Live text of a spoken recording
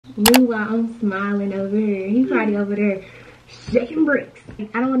Meanwhile, I'm smiling over here. He's probably over there shaking bricks.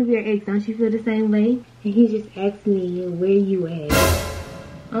 I don't want to be your ex. Don't you feel the same way? And he just asked me, where you at?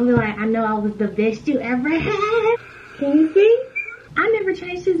 I'm like, I know I was the best you ever had. Can you see? I never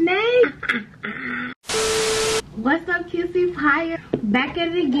changed his name. What's up, QCpire? Back at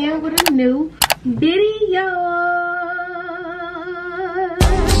it again with a new video.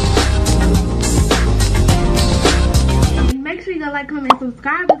 And make sure you go like, comment,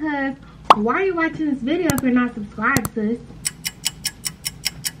 subscribe, because why are you watching this video if you're not subscribed, sis?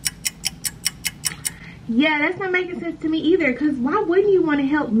 Yeah, that's not making sense to me either, because why wouldn't you want to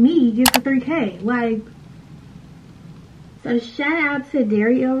help me get to 3K? Like, so shout out to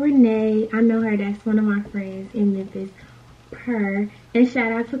Darrielle Renee. I know her, that's one of my friends in Memphis. Her. And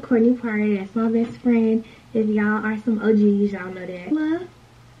shout out to Kourtney Pryor, that's my best friend. If y'all are some OGs, y'all know that. Love.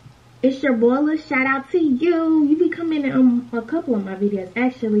 Itsyourboyla, shout out to you. You be coming on a couple of my videos,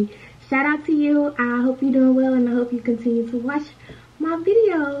 actually. Shout out to you. I hope you're doing well, and I hope you continue to watch my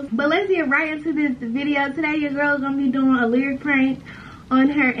videos. But let's get right into this video. Today your girl is gonna be doing a lyric prank on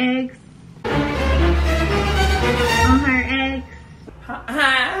her ex.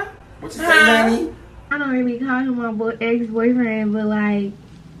 Huh? What you say, honey? I don't really call him my ex-boyfriend, but like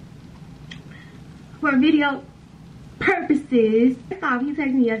for video purposes. First off, he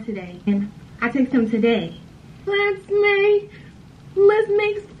texted me yesterday and I texted him today. Let's make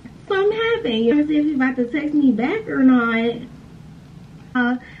something happen. You know, see if he's about to text me back or not.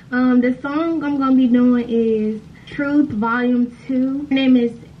 The song I'm gonna be doing is Truth Volume 2. Her name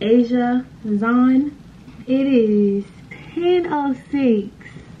is Asia Zahn. It is 10:06.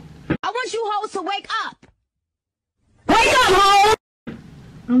 I want you hoes to wake up. Wake up, hoes!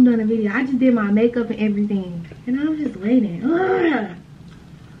 I'm doing a video. I just did my makeup and everything, and I'm just waiting. Ugh.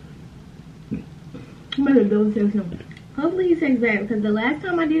 I'm gonna go text him. Hopefully he texts back, because the last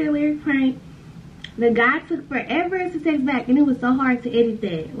time I did a lyric prank, the guy took forever to text back, and it was so hard to edit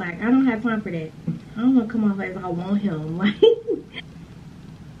that. Like, I don't have time for that. I don't want to come off as I want him. Like,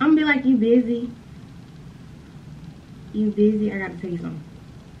 I'm gonna be like, you busy? You busy? I gotta tell you something.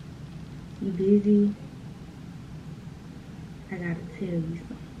 You busy? I gotta tell you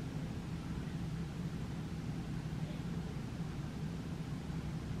something.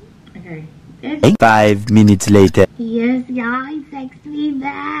 Okay. 5 minutes later. Yes, y'all, he texted me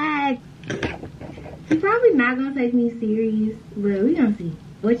back. He's probably not gonna take me serious, but we gonna see.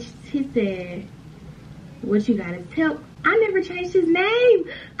 What he said, what you gotta tell. I never changed his name.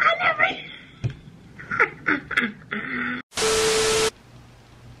 I never.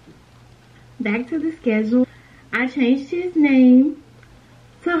 Back to the schedule. I changed his name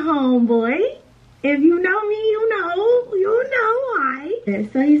to Homeboy. If you know me, you know why.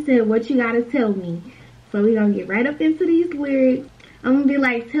 So he said, what you gotta tell me. So we gonna get right up into these lyrics. I'm gonna be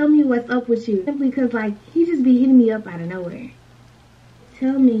like, tell me what's up with you. Simply because, like, he just be hitting me up out of nowhere.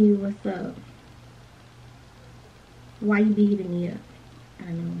 Tell me what's up. Why you be hitting me up out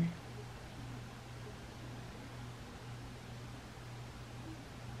of nowhere?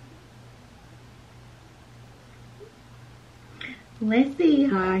 Let's see.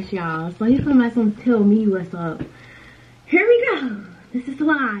 Gosh, y'all. So he's coming to tell me what's up. Here we go. This is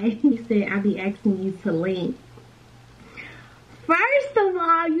why. He said, I be asking you to link. First of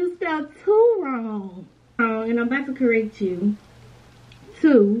all, you spelled 2 wrong. And I'm about to correct you.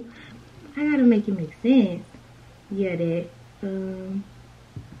 2. I gotta make it make sense. Yeah, that.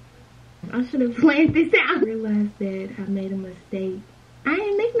 I should have planned this out. I realized that I made a mistake. I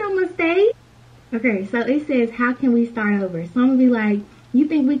ain't make no mistake. Okay, so it says, how can we start over? So I'm gonna be like, you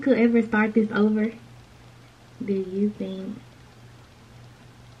think we could ever start this over? Do you think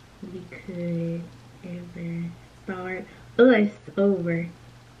we could ever start us over?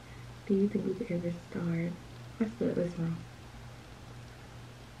 Do you think we could ever start? I spelled this wrong.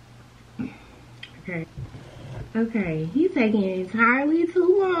 Okay, he's taking entirely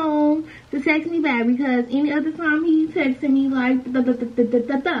too long to text me back, because any other time he texted me like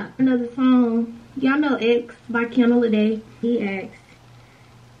another song. Y'all know X by Candle a Day. He asked,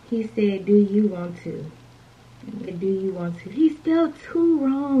 he said, do you want to? Do you want to? He spelled 2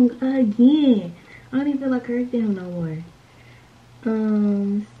 wrong again. I don't even feel like correcting him no more. So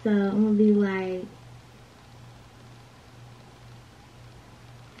I'm gonna be like,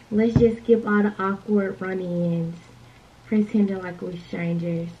 let's just skip all the awkward run-ins, pretending like we're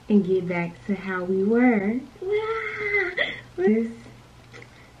strangers, and get back to how we were. Let's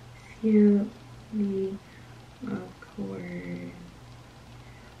skip the awkward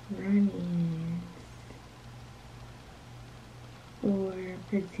run-ins, or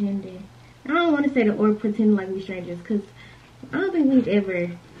pretending. I don't want to say or pretending like we're strangers, because I don't think we've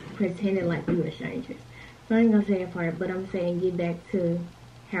ever pretending like we were strangers. So I ain't gonna say that part, but I'm saying get back to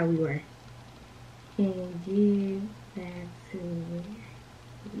how we were. And get back to where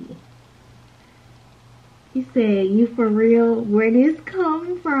we. He said, you for real? Where this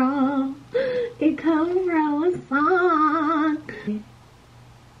come from? It come from a song.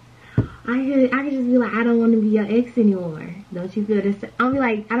 I can just be like, I don't want to be your ex anymore. Don't you feel the same? I'll be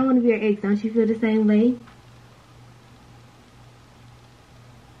like, I don't want to be your ex. Don't you feel the same way?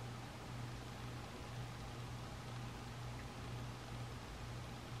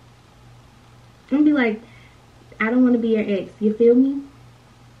 I'll be like, I don't want to be your ex. You feel me?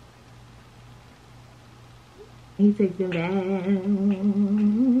 He takes him back.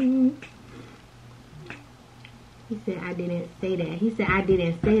 He said, I didn't say that. He said, I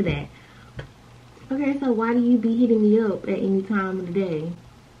didn't say that. Okay, so why do you be hitting me up at any time of the day?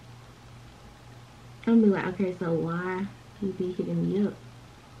 I'm be like, okay, so why you be hitting me up?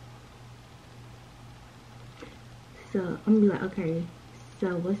 So I'm be like, okay,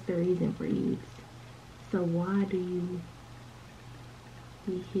 so what's the reason for you? So why do you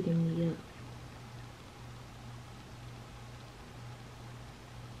be hitting me up?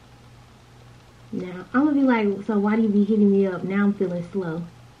 Now, I'm gonna be like, so why do you be hitting me up? Now I'm feeling slow.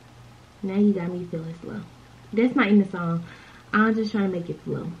 Now you got me feeling slow. That's not in the song. I'm just trying to make it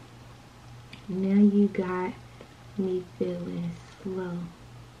flow. Now you got me feeling slow.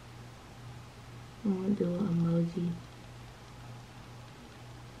 I'm gonna do an emoji.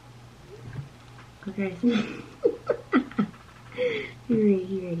 Okay, so here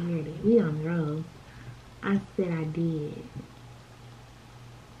it is. We on the road. I said I did.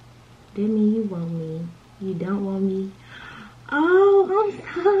 That mean you want me. You don't want me. Oh, I'm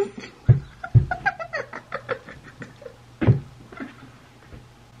so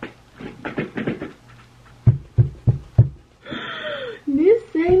This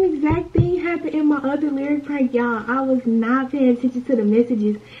same exact thing happened in my other lyric prank, y'all. I was not paying attention to the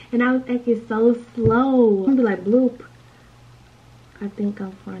messages and I was acting so slow. I'm gonna be like, bloop. I think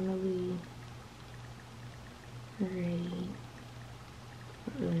I'm finally ready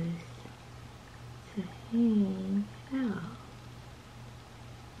for us to hang out.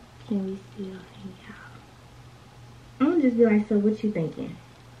 Can we still hang out? I'm gonna just be like, so what you thinking?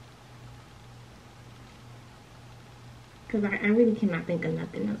 Cause I really cannot think of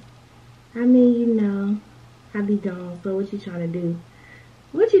nothing else. I mean, you know, I be gone, so what you trying to do?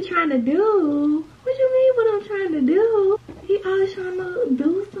 What you trying to do? What you mean what I'm trying to do? He always trying to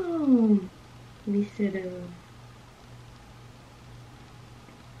do something. We should have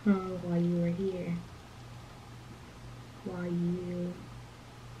hung while you were here. While you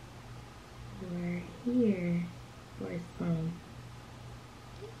were here for some.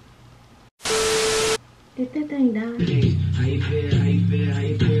 Did that thing die? How you feel?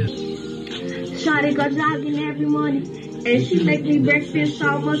 Shawty go jogging every morning, and she make me breakfast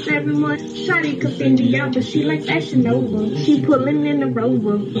almost every morning. Shawty could bend it out, but she like Fashion Nova. She pulling in the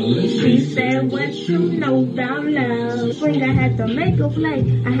Rover. She said, what you know about love? Spring, I had to make a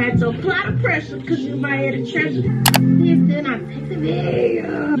play. I had to apply the pressure, cause you my hidden treasure. He's still not texting me.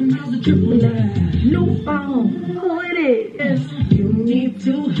 New phone. Who it is? You need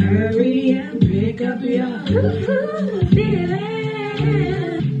to hurry and pick up your feeling.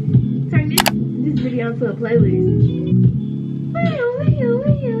 Turn this video into a playlist.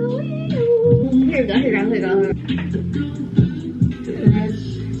 Here we go.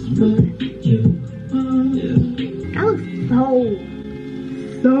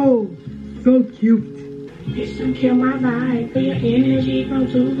 That looks so cute. This will kill my vibe. Feel your energy from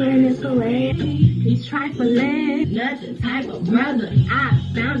 2 minutes away. He's trifling. Not the type of brother. I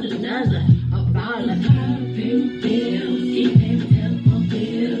found another. A baller.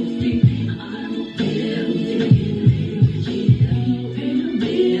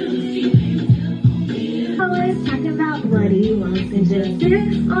 Always talking about what he wants and just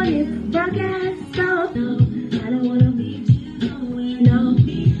sit on his broadcast. So, no, I don't wanna be. No,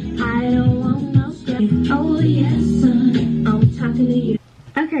 I don't want no girl. Oh, yes, son. I'm talking to you.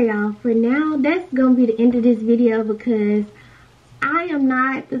 Okay, y'all, for now, that's gonna be the end of this video because I am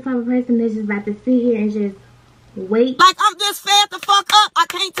not the type of person that's just about to sit here and just wait. Like, I'm just fed the fuck up. I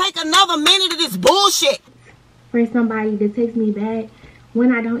can't take another minute of this bullshit. For somebody to text me back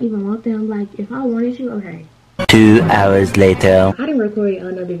when I don't even want them. Like, if I wanted you, okay. 2 hours later. I didn't record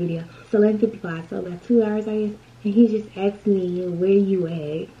another video. So 11:55, so about 2 hours, I guess. And he just asked me, where you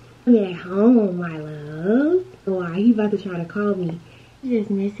at? I'm at home, my love. Why? He about to try to call me. He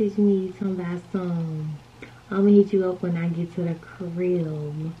just messaged me talking about some, I'm gonna hit you up when I get to the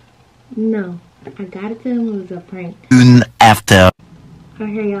crib. No, I gotta tell him it was a prank. Soon after. I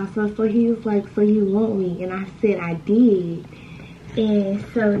Okay, y'all, so he was like, so you want me? And I said I did. And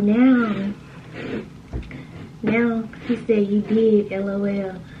so now he said you did,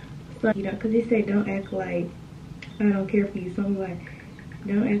 LOL. So, you know, because he said don't act like I don't care for you. So I'm like,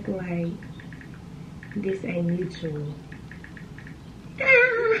 don't act like this ain't mutual.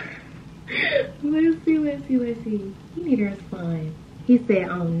 Let's see. He need to respond. He said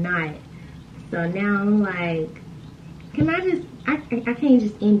I'm not. So now I'm like, can I just, I can't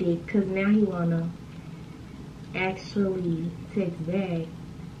just end it because now he wanna actually text back.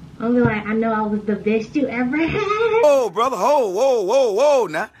 I'm like, I know I was the best you ever had. Oh, brother, whoa,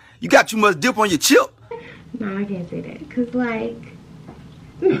 now. You got too much dip on your chip. No, I can't say that because like,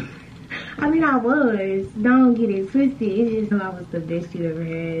 I mean I was. Don't get it twisted. It's just I was the best you ever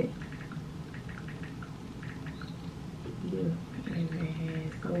had. You ever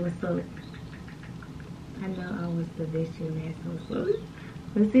had. So what's up? I know I was the best you ever had. So what's up?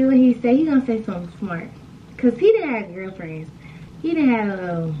 Let's see what he say. He gonna say something smart. Cause he didn't have girlfriends. He didn't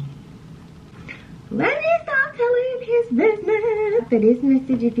have let me stop telling his business. After this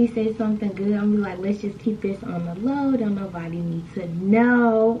message, if he says something good, I'm gonna be like, let's just keep this on the low. Don't nobody need to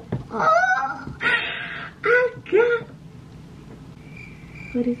know. Oh, I got,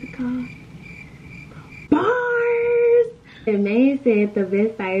 what is it called? Bars. The man said the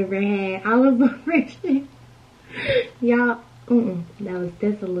best I ever had. I was a freshman. Y'all,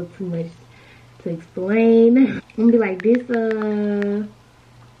 that's a little too much to explain. I'm gonna be like this,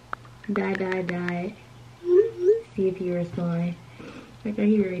 die. See if you respond. Okay,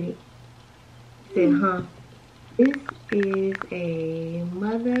 he read it. Said, huh? This is a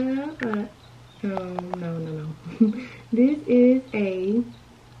mother, no. This is a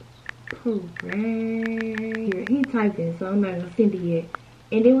program. Here, he typing, so I'm not gonna send it yet.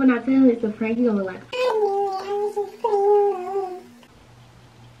 And then when I tell him it's a prank, he gonna be like,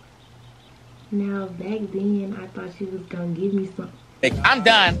 now back then I thought she was gonna give me some. I'm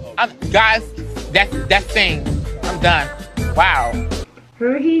done. Guys, that's thing. I'm done. Wow.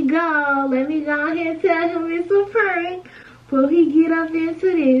 Here he go. Let me go ahead and tell him it's a prank. Before he get up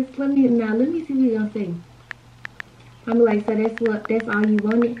into this, let me see what he's gonna say. I'm like, so that's all you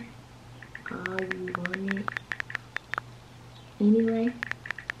wanted? All you wanted? Anyway?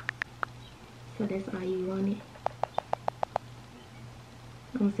 So that's all you wanted?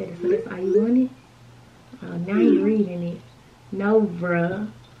 I'm gonna say that, so that's all you wanted? Now he reading it. No, bruh.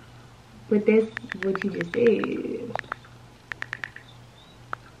 But that's what you just said.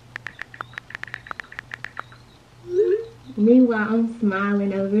 Meanwhile, I'm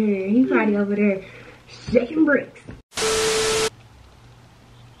smiling over here. He's probably over there shaking bricks.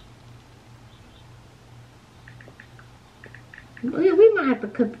 We might have to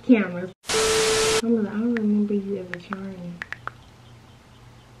cut the cameras. I'm like, I don't remember you ever trying.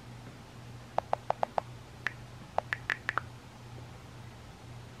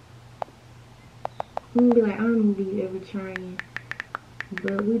 I'm gonna be like, I don't remember you ever trying,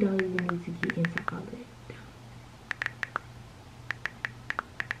 but we don't even need to get into all that.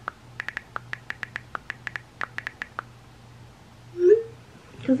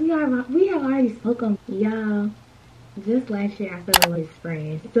 Cause we have already spoken, y'all. Just last year I fell with his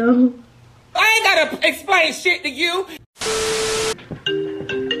friends, so I ain't gotta explain shit to you.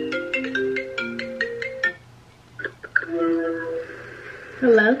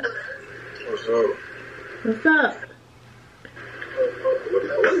 Hello. What's up? What's up?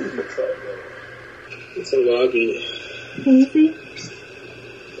 It's a lobby. Can you see?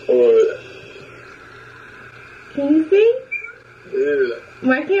 What? Can you see? Yeah.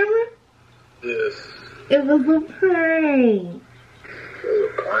 My camera? Yes. It was a prank. It was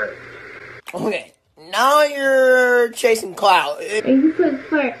a prank. Okay, now you're chasing clout. And you took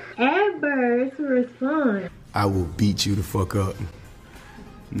forever to respond. I will beat you the fuck up.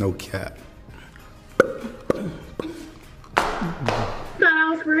 No cap. Thought I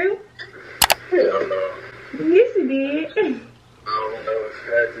was for real? Hell no. Yes, you did. I don't know if I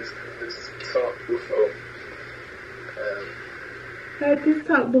had this talk before. Had this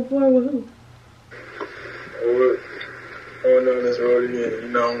talk before with who? What? Going on this road again, you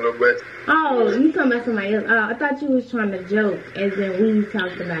know I'm gonna bet. Oh, you talking about somebody else. Oh, I thought you was trying to joke, as in we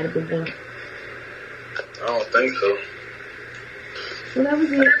talked about it before. I don't think so. Well, that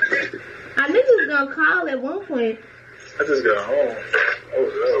was it. I knew you was gonna call at one point. I just got home.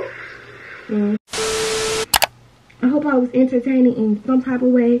 Oh, no. I hope I was entertaining in some type of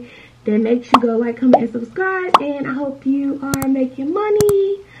way that makes you go like, comment, and subscribe. And I hope you are making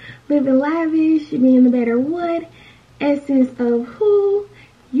money, living lavish, being the better what, essence of who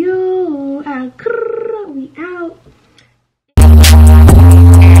you are. We out.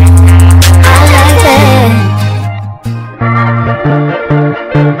 Bye.